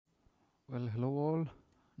Well, hello all.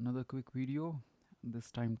 Another quick video.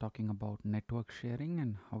 This time talking about network sharing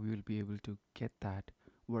and how you will be able to get that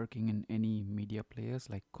working in any media players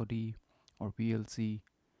like Kodi or VLC,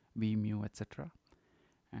 Vimu, etc.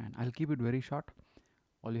 And I'll keep it very short.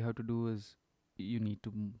 All you have to do is you need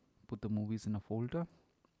to put the movies in a folder.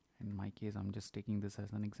 In my case, I'm just taking this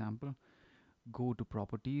as an example. Go to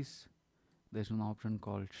properties. There's an option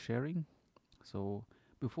called sharing. So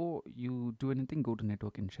before you do anything, go to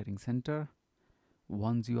network and sharing center.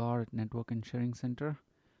 Once you are at network and sharing center,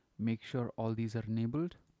 make sure all these are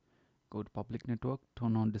enabled. Go to public network,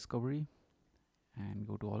 turn on discovery, and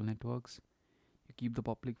go to all networks. You keep the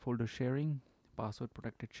public folder sharing, password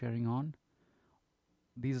protected sharing on.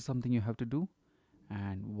 These are something you have to do.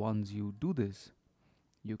 And once you do this,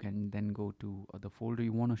 you can then go to the folder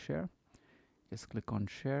you want to share. Just click on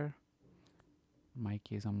share. In my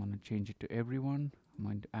case, I'm going to change it to everyone. I'm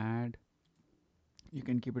going to add. You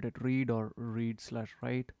can keep it at read or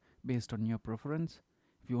read/write based on your preference.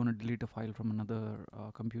 If you want to delete a file from another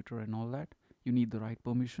computer and all that, you need the right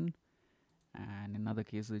permission. And in other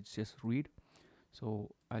cases, it's just read.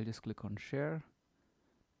 So I'll just click on share.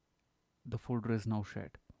 The folder is now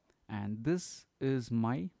shared. And this is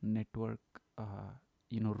my network,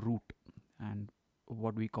 route and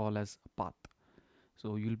what we call as path.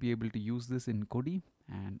 So you'll be able to use this in Kodi,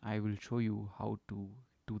 and I will show you how to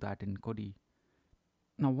do that in Kodi.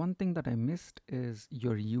 Now, one thing that I missed is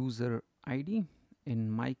your user ID.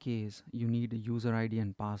 In my case, you need a user ID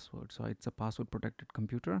and password. So it's a password protected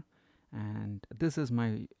computer. And this is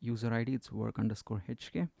my user ID. It's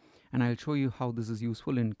work_hk. And I'll show you how this is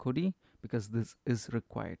useful in Kodi because this is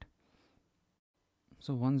required.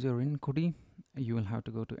 So once you're in Kodi, you will have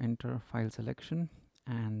to go to enter file selection,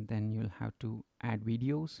 and then you'll have to add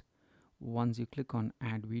videos. Once you click on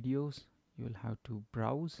add videos, you'll have to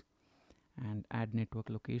browse and add network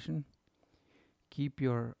location. Keep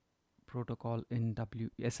your protocol in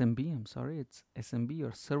SMB. I'm sorry, it's SMB.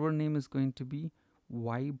 Your server name is going to be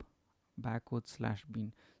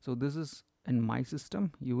vibe/bean. So this is in my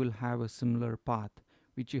system. You will have a similar path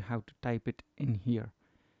which you have to type it in here.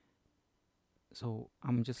 So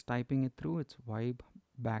I'm just typing it through. It's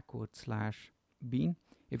vibe/bean.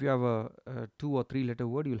 If you have a 2 or 3 letter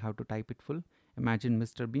word, you'll have to type it full. Imagine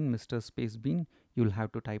Mr. Bean, Mr. Space Bean. You'll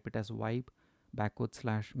have to type it as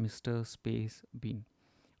vibe/Mr. Space Bean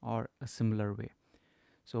or a similar way.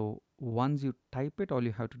 So once you type it, all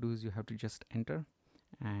you have to do is you have to just enter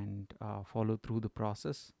and follow through the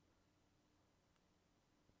process.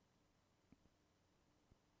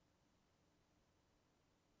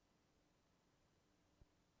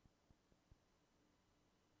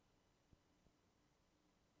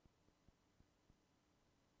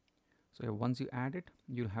 So once you add it,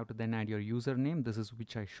 you'll have to then add your username. This is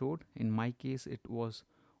which I showed. In my case, it was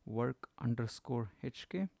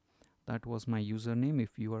work_hk. That was my username.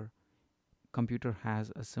 If your computer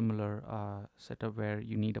has a similar setup where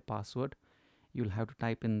you need a password, you'll have to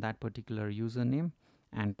type in that particular username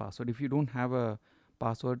and password. If you don't have a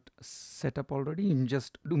password set up already,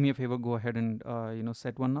 just do me a favor, go ahead and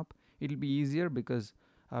set one up. It'll be easier because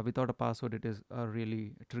without a password, it is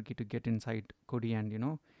really tricky to get inside Kodi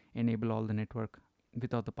and enable all the network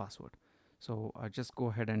without the password. So just go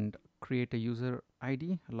ahead and create a user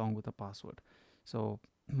ID along with a password. So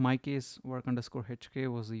in my case, work_hk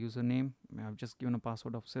was the username. I've just given a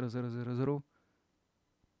password of 0000.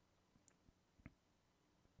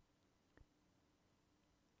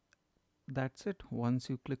 That's it. Once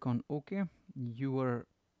you click on OK, your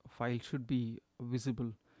file should be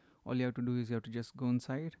visible. All you have to do is you have to just go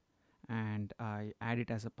inside and I add it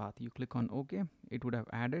as a path. You click on OK, it would have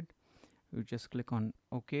added. You just click on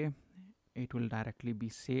OK, it will directly be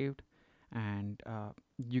saved, and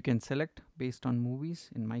you can select based on movies.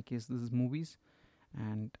 In my case, this is movies,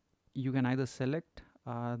 and you can either select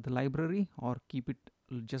the library or keep it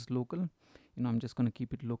just local. I'm just going to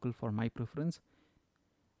keep it local for my preference.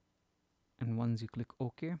 And once you click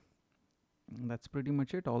OK, that's pretty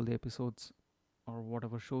much it. All the episodes or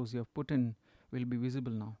whatever shows you have put in will be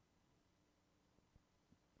visible now.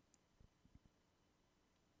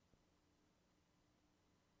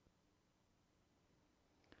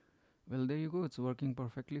 Well, there you go. It's working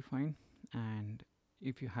perfectly fine. And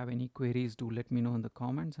if you have any queries, do let me know in the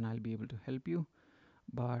comments and I'll be able to help you.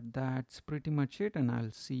 But that's pretty much it, and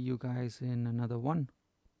I'll see you guys in another one.